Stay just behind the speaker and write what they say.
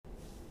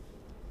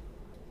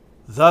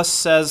Thus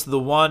says the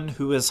one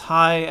who is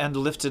high and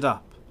lifted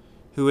up,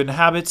 who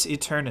inhabits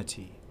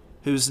eternity,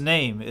 whose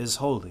name is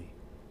holy.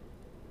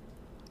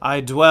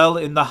 I dwell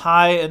in the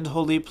high and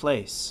holy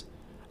place,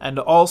 and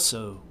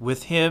also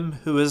with him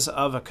who is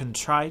of a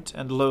contrite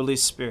and lowly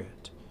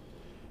spirit,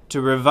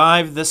 to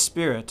revive the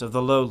spirit of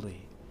the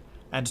lowly,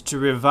 and to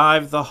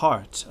revive the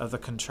heart of the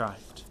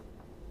contrite.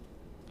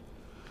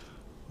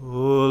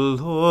 O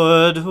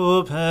Lord,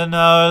 open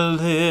our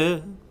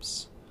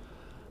lips,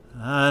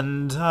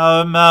 and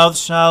our mouth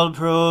shall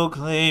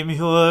proclaim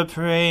your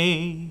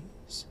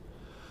praise.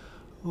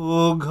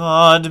 O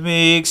God,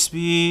 make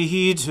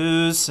speed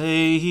to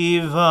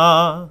save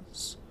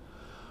us.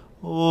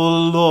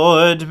 O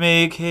Lord,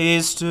 make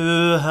haste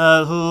to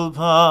help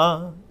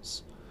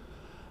us.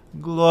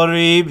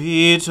 Glory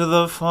be to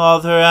the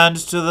Father, and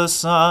to the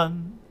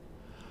Son,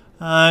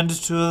 and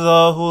to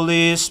the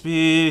Holy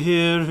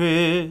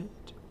Spirit,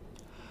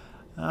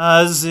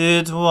 as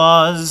it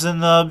was in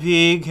the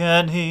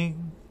beginning,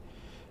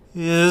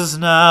 is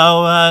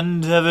now,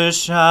 and ever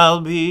shall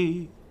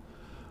be,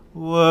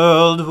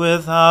 world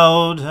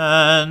without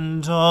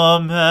end.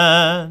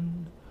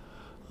 Amen.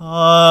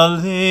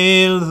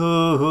 Alleluia.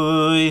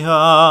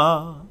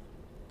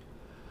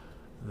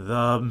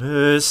 The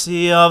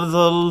mercy of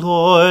the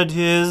Lord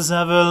is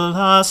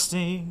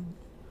everlasting.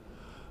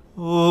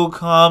 O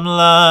come,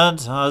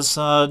 let us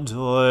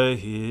adore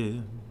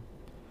him.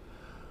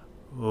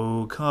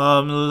 O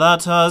come,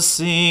 let us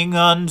sing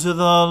unto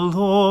the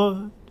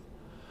Lord.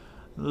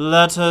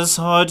 Let us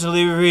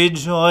heartily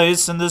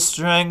rejoice in the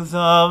strength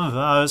of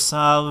our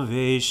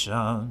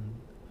salvation.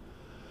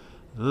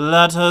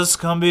 Let us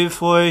come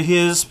before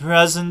his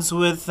presence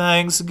with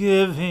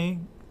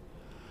thanksgiving,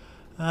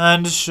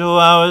 and show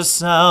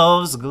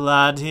ourselves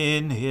glad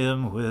in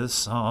him with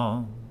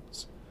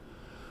songs.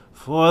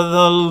 For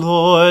the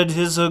Lord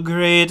is a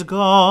great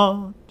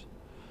God,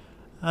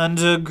 and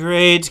a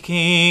great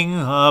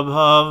King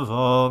above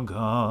all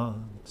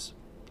gods.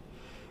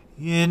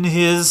 In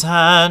his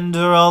hand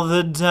are all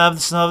the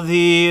depths of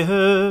the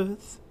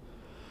earth,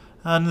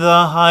 and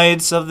the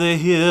heights of the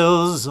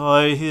hills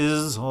are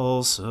his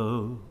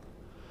also.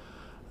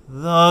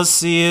 The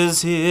sea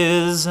is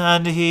his,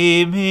 and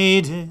he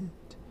made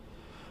it,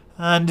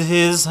 and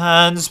his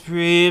hands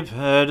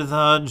prepared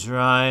the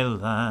dry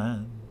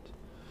land.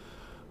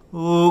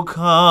 O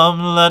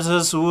come, let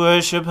us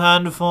worship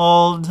and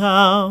fall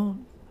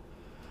down,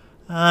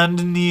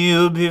 and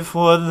kneel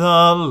before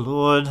the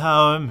Lord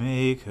our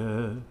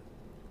Maker.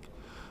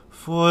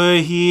 For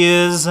he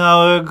is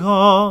our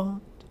God,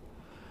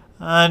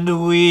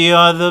 and we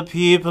are the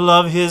people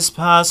of his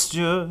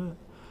pasture,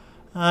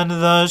 and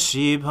the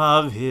sheep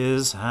of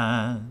his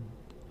hand.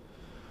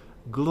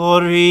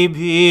 Glory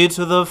be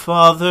to the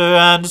Father,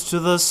 and to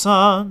the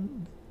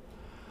Son,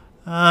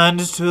 and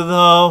to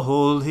the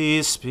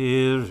Holy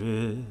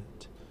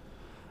Spirit,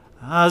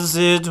 as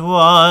it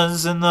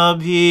was in the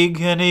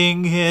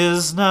beginning,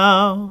 is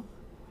now,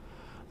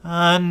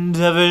 and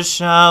ever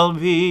shall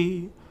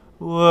be,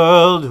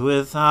 world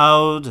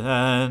without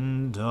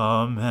end.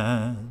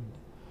 Amen.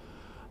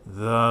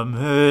 The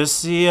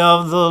mercy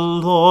of the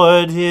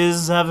Lord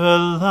is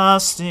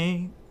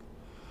everlasting.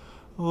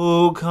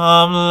 O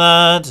come,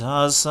 let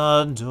us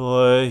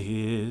adore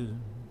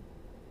him.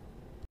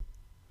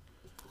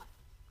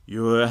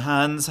 Your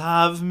hands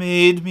have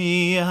made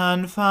me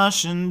and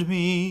fashioned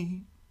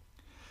me.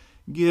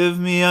 Give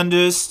me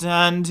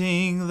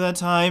understanding,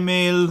 that I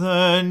may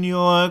learn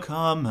your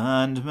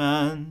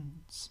commandments.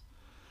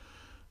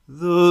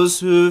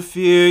 Those who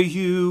fear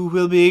you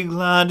will be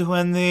glad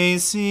when they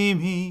see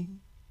me,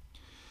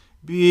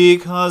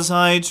 because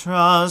I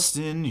trust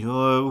in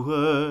your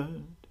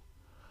word.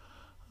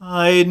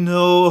 I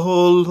know,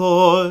 O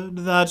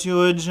Lord, that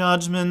your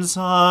judgments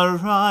are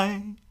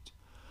right,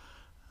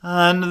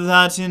 and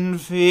that in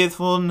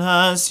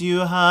faithfulness you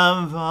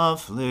have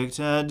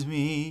afflicted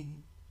me.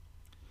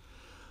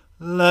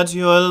 Let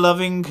your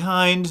loving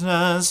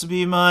kindness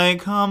be my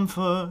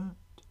comfort,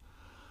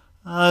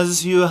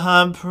 as you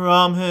have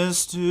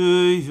promised to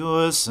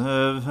your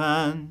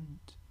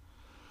servant.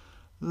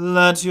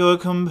 Let your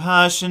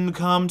compassion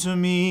come to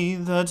me,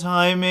 that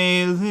I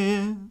may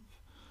live,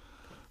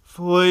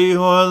 for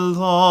your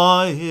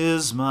law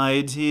is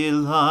my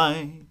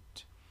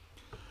delight.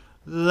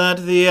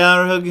 Let the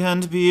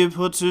arrogant be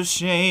put to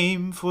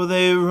shame, for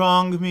they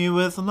wrong me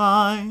with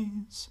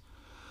lies.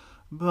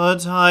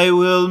 But I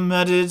will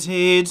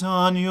meditate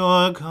on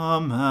your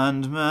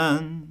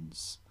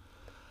commandments.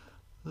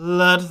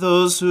 Let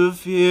those who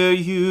fear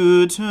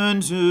you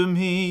turn to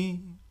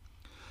me,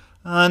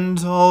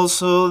 and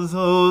also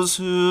those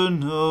who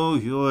know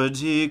your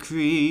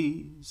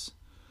decrees.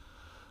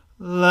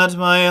 Let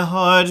my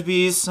heart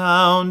be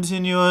sound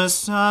in your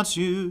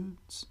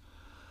statutes,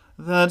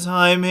 that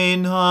I may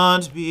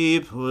not be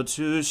put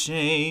to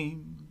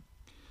shame.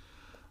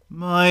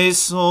 My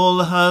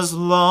soul has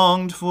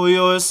longed for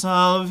your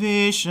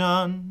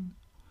salvation.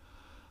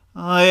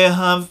 I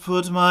have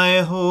put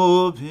my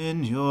hope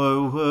in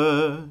your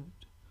word.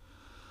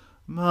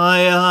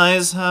 My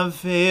eyes have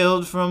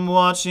failed from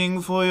watching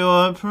for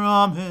your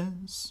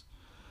promise,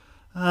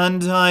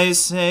 And I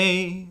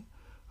say,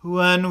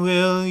 when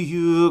will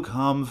you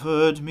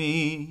comfort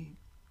me?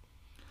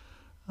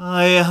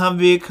 I have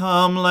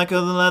become like a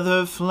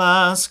leather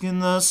flask in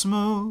the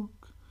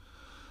smoke,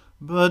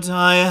 but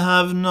I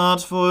have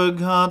not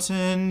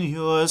forgotten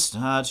your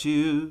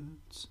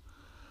statutes.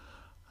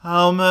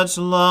 How much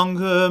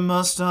longer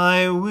must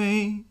I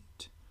wait?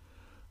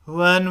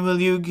 When will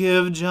you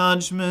give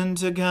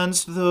judgment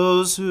against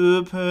those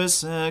who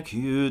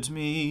persecute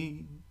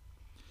me?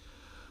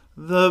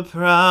 The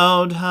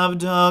proud have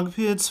dug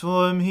pits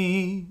for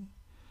me.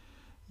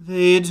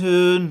 They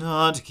do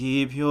not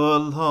keep your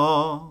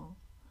law.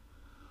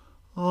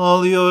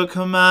 All your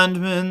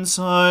commandments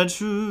are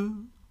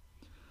true.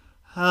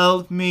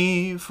 Help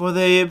me, for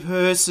they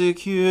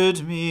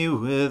persecute me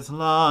with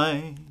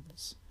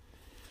lies.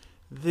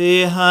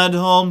 They had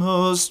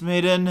almost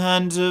made an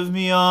end of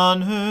me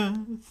on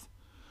earth,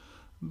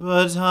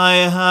 but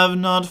I have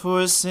not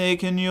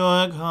forsaken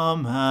your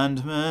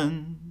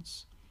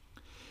commandments.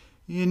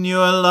 In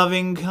your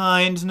loving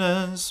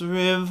kindness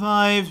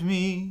revive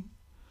me,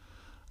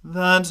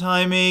 that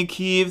I may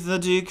keep the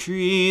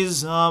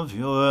decrees of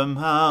your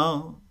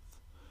mouth.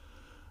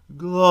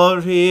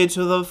 Glory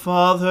to the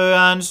Father,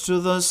 and to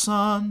the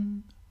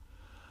Son,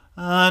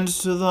 and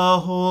to the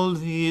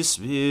Holy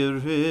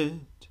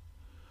Spirit,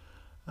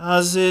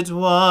 as it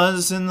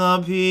was in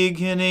the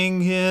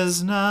beginning,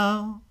 is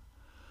now,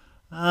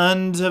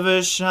 and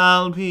ever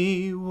shall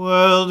be,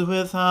 world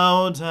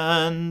without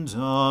end.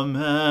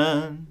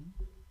 Amen.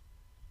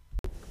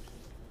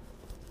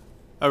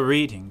 A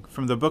reading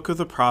from the book of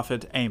the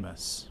prophet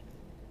Amos.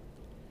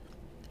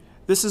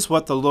 This is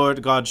what the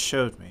Lord God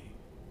showed me.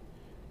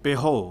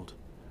 Behold,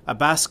 a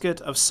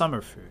basket of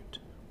summer fruit.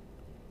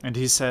 And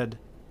he said,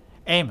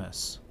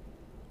 Amos,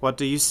 what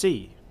do you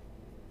see?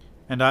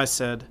 And I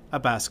said, a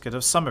basket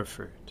of summer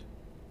fruit.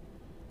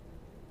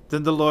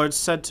 Then the Lord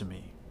said to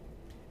me,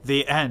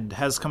 The end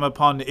has come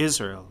upon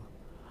Israel.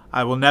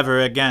 I will never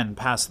again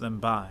pass them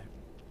by.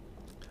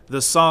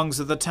 The songs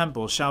of the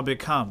temple shall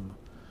become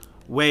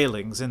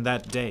wailings in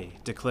that day,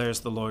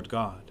 declares the Lord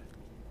God.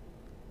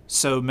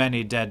 So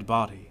many dead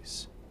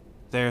bodies.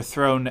 They are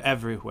thrown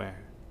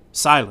everywhere.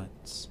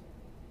 Silence.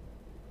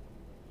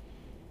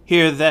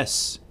 Hear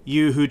this,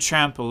 you who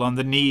trample on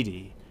the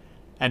needy,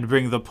 and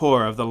bring the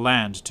poor of the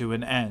land to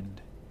an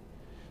end,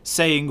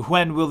 saying,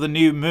 When will the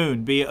new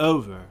moon be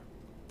over,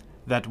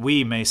 that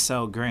we may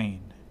sell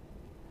grain,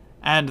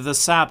 and the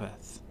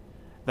Sabbath,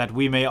 that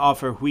we may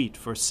offer wheat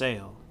for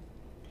sale,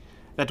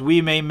 that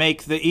we may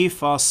make the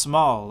ephah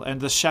small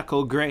and the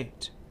shekel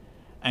great,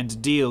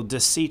 and deal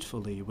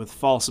deceitfully with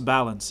false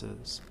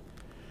balances,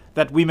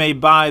 that we may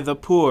buy the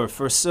poor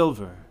for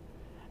silver,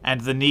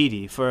 and the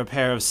needy for a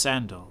pair of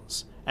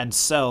sandals, and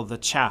sell the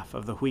chaff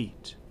of the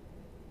wheat.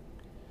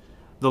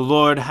 The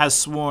Lord has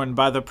sworn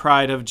by the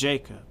pride of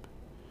Jacob,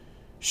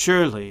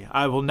 Surely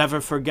I will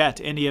never forget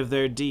any of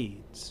their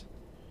deeds.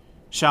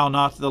 Shall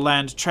not the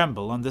land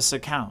tremble on this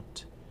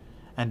account,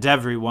 and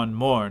every one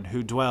mourn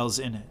who dwells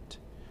in it,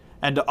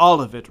 and all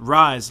of it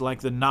rise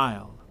like the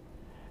Nile,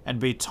 and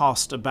be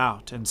tossed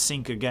about and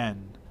sink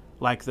again,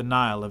 like the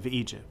Nile of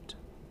Egypt?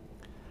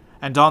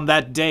 And on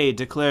that day,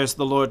 declares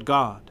the Lord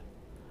God,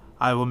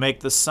 I will make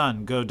the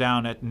sun go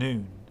down at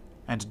noon,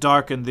 and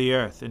darken the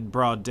earth in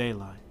broad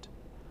daylight.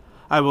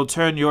 I will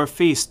turn your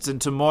feasts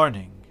into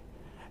mourning,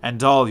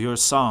 and all your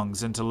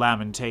songs into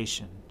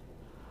lamentation.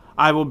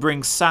 I will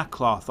bring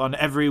sackcloth on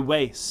every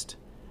waist,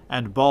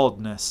 and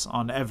baldness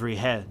on every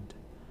head.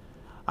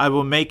 I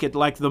will make it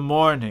like the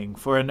morning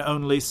for an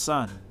only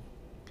son,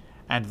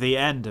 and the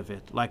end of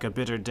it like a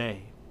bitter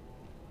day.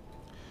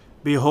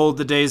 Behold,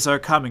 the days are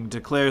coming,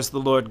 declares the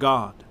Lord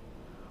God,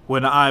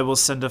 when I will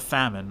send a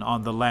famine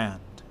on the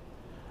land,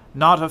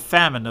 not a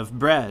famine of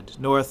bread,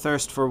 nor a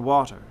thirst for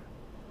water,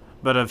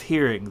 but of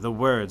hearing the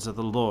words of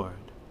the Lord.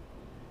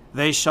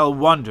 They shall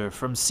wander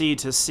from sea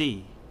to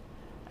sea,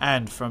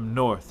 and from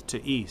north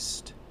to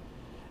east.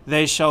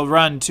 They shall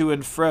run to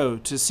and fro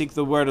to seek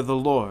the word of the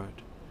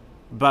Lord,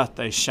 but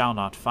they shall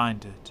not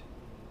find it.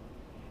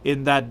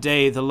 In that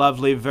day the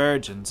lovely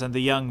virgins and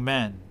the young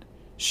men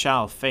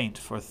shall faint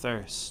for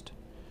thirst.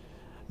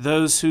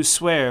 Those who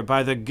swear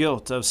by the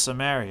guilt of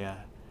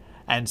Samaria,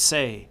 and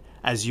say,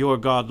 As your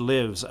God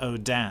lives, O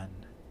Dan,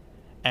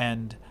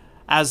 and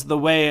as the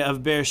way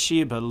of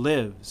Beersheba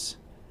lives,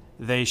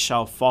 they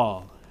shall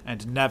fall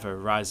and never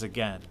rise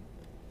again.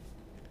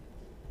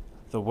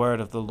 The word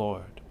of the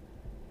Lord.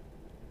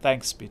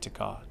 Thanks be to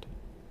God.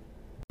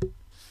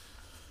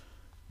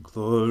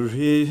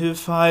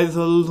 Glorify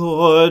the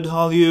Lord,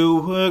 all you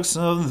works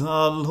of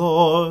the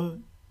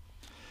Lord.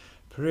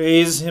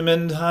 Praise him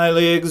and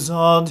highly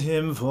exalt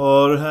him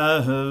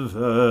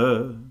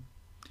forever.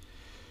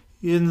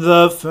 In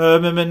the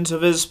firmament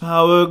of his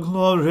power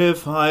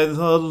glorify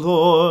the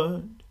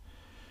Lord.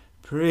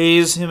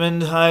 Praise him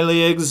and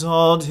highly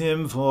exalt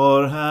him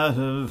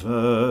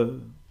forever.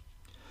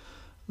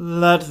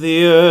 Let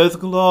the earth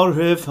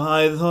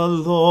glorify the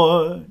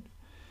Lord.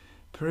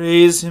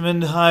 Praise him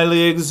and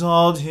highly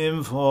exalt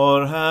him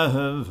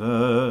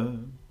forever.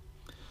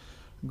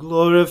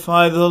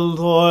 Glorify the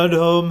Lord,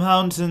 O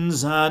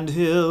mountains and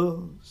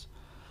hills,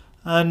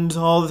 and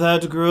all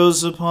that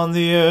grows upon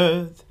the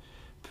earth.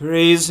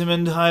 Praise him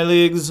and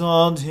highly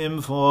exalt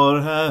him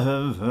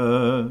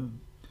forever.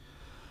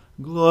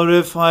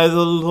 Glorify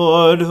the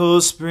Lord, O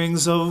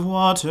springs of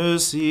water,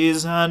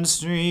 seas and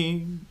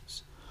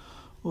streams,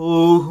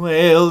 O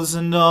whales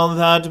and all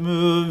that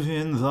move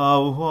in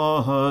the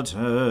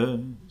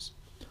waters.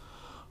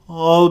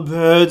 All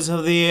birds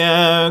of the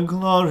air,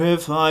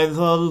 glorify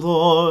the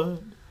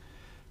Lord.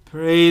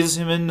 Praise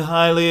him and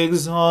highly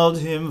exalt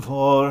him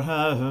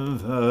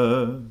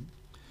forever.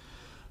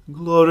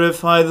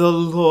 Glorify the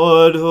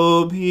Lord,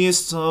 O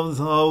beasts of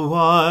the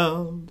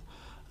wild,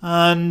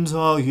 and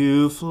all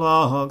you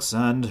flocks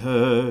and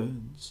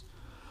herds.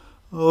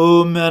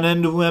 O men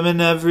and women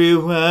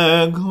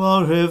everywhere,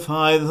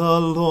 glorify the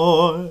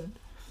Lord.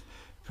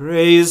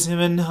 Praise him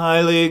and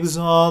highly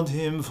exalt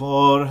him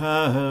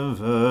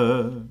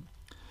forever.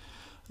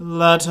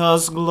 Let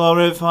us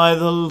glorify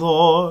the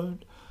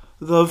Lord,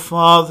 the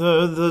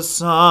Father, the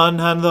Son,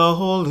 and the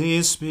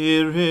Holy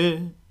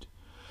Spirit.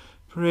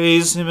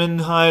 Praise him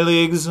and highly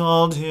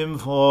exalt him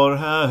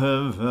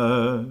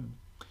forever.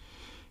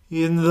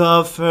 In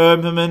the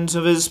firmament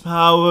of his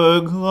power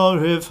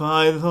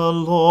glorify the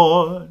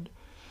Lord.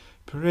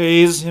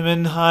 Praise him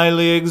and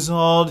highly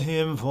exalt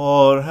him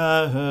forever.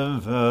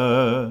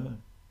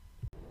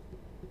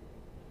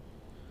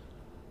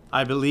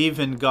 I believe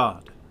in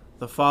God,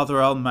 the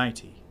Father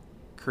Almighty,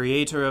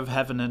 creator of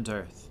heaven and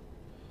earth.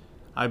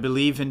 I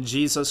believe in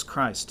Jesus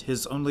Christ,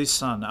 his only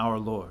Son, our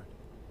Lord.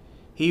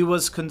 He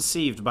was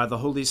conceived by the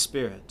Holy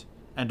Spirit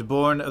and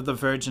born of the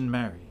Virgin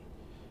Mary.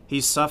 He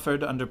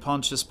suffered under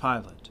Pontius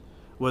Pilate,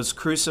 was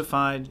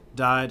crucified,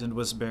 died, and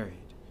was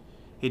buried.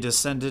 He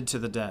descended to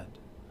the dead.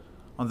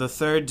 On the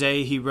third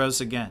day he rose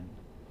again.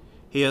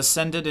 He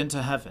ascended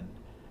into heaven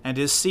and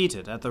is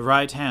seated at the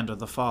right hand of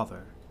the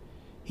Father.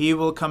 He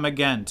will come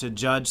again to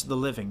judge the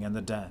living and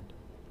the dead.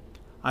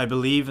 I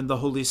believe in the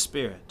Holy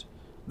Spirit,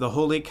 the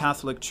Holy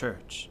Catholic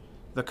Church,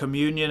 the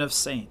communion of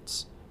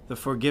saints, the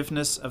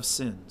forgiveness of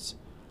sins,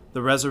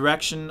 the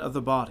resurrection of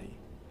the body,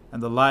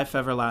 and the life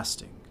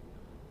everlasting.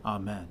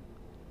 Amen.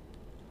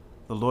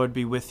 The Lord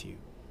be with you.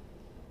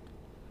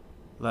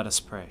 Let us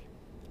pray.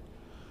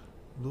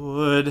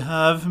 Lord,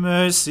 have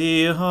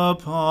mercy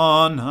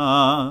upon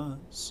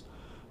us.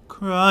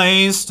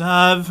 Christ,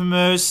 have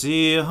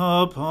mercy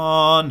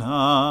upon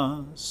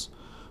us.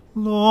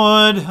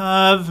 Lord,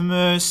 have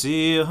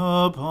mercy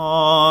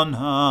upon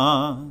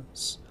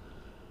us.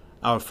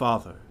 Our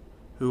Father,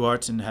 who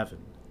art in heaven,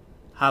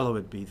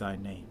 hallowed be thy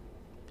name.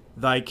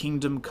 Thy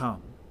kingdom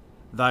come,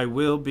 thy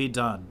will be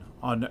done,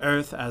 on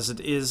earth as it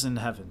is in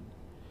heaven.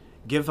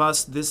 Give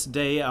us this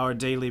day our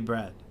daily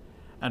bread,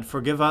 and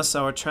forgive us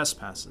our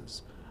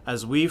trespasses,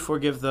 as we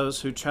forgive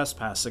those who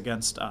trespass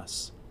against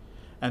us.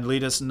 And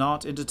lead us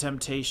not into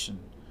temptation,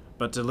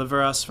 but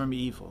deliver us from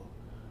evil.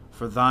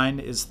 For thine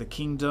is the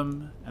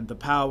kingdom, and the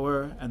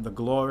power, and the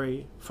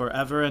glory,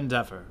 forever and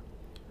ever.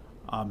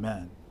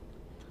 Amen.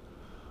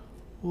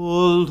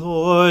 O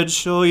Lord,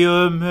 show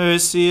your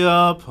mercy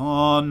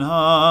upon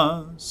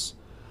us,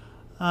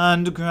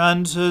 and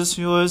grant us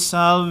your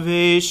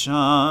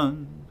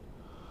salvation.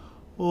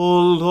 O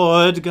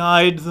Lord,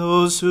 guide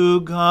those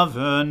who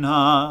govern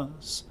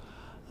us,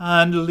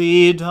 and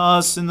lead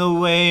us in the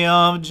way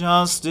of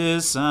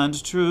justice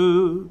and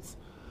truth.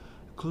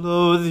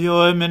 Clothe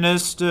your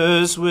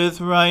ministers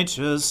with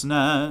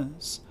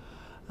righteousness,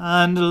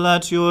 and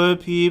let your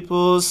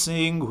people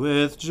sing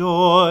with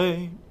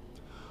joy.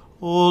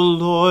 O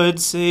Lord,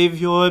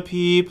 save your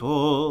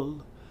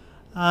people,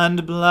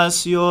 and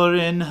bless your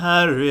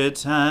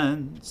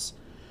inheritance.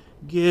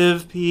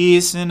 Give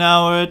peace in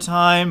our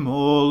time,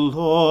 O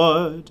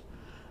Lord,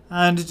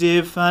 and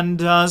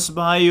defend us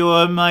by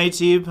your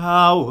mighty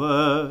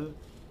power.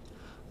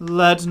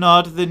 Let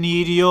not the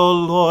needy, O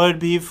Lord,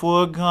 be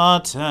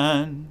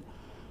forgotten,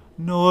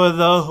 nor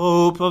the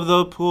hope of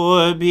the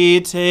poor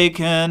be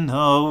taken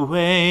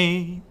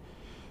away.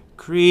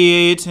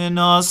 Create in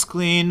us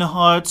clean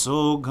hearts,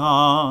 O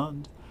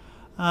God,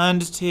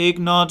 and take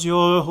not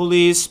your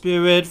Holy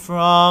Spirit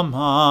from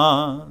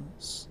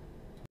us.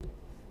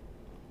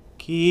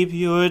 Keep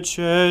your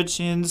church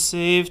in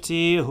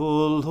safety,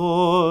 O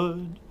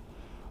Lord,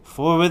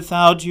 for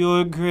without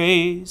your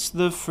grace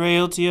the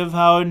frailty of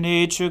our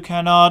nature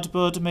cannot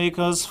but make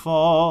us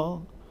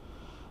fall.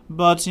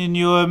 But in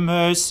your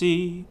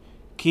mercy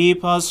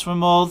keep us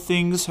from all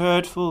things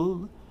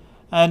hurtful,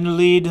 and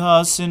lead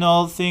us in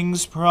all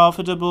things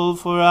profitable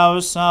for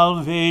our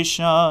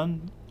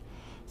salvation.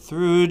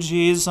 Through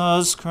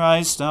Jesus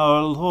Christ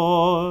our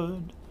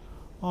Lord.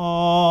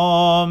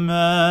 Amen.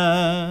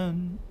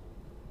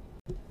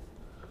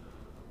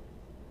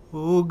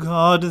 O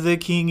God, the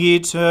King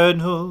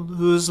eternal,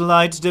 whose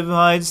light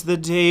divides the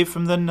day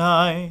from the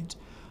night,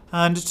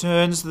 and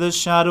turns the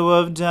shadow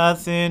of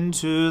death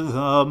into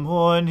the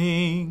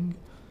morning,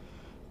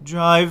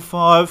 drive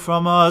far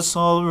from us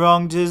all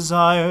wrong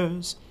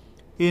desires,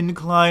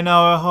 incline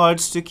our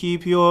hearts to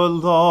keep your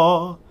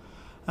law,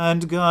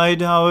 and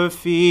guide our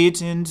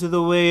feet into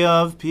the way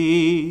of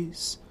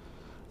peace,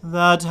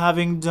 that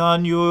having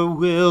done your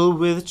will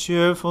with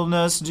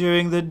cheerfulness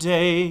during the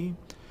day,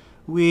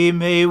 we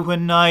may,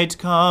 when night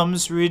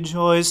comes,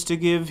 rejoice to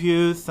give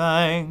you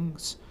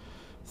thanks.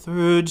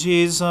 Through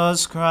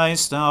Jesus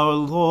Christ our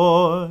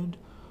Lord.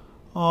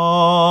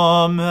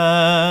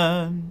 Amen.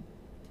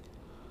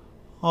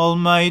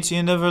 Almighty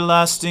and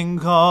everlasting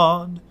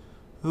God,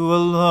 who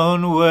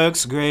alone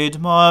works great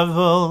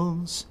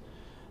marvels,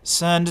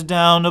 send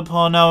down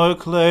upon our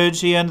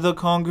clergy and the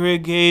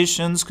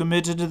congregations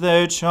committed to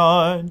their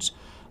charge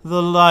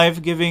the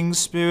life-giving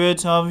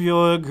Spirit of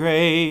your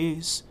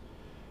grace.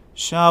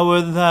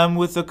 Shower them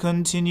with the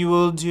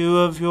continual dew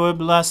of your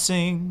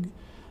blessing,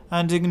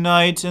 and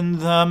ignite in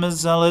them a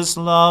zealous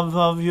love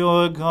of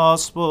your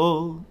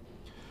gospel.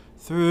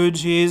 Through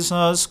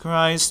Jesus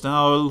Christ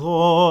our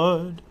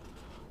Lord.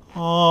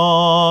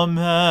 Amen.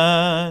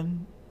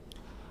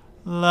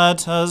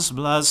 Let us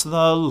bless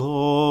the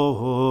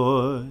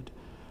Lord.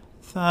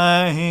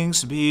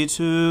 Thanks be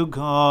to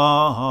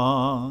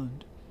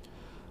God.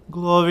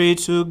 Glory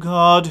to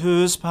God,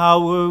 whose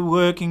power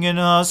working in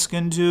us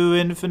can do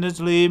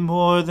infinitely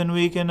more than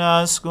we can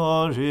ask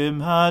or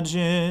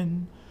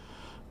imagine.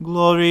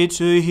 Glory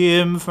to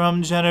him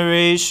from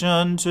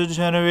generation to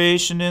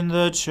generation in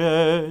the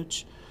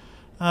church,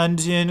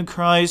 and in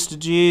Christ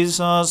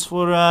Jesus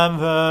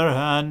forever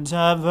and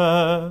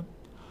ever.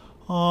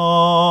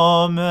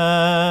 Amen.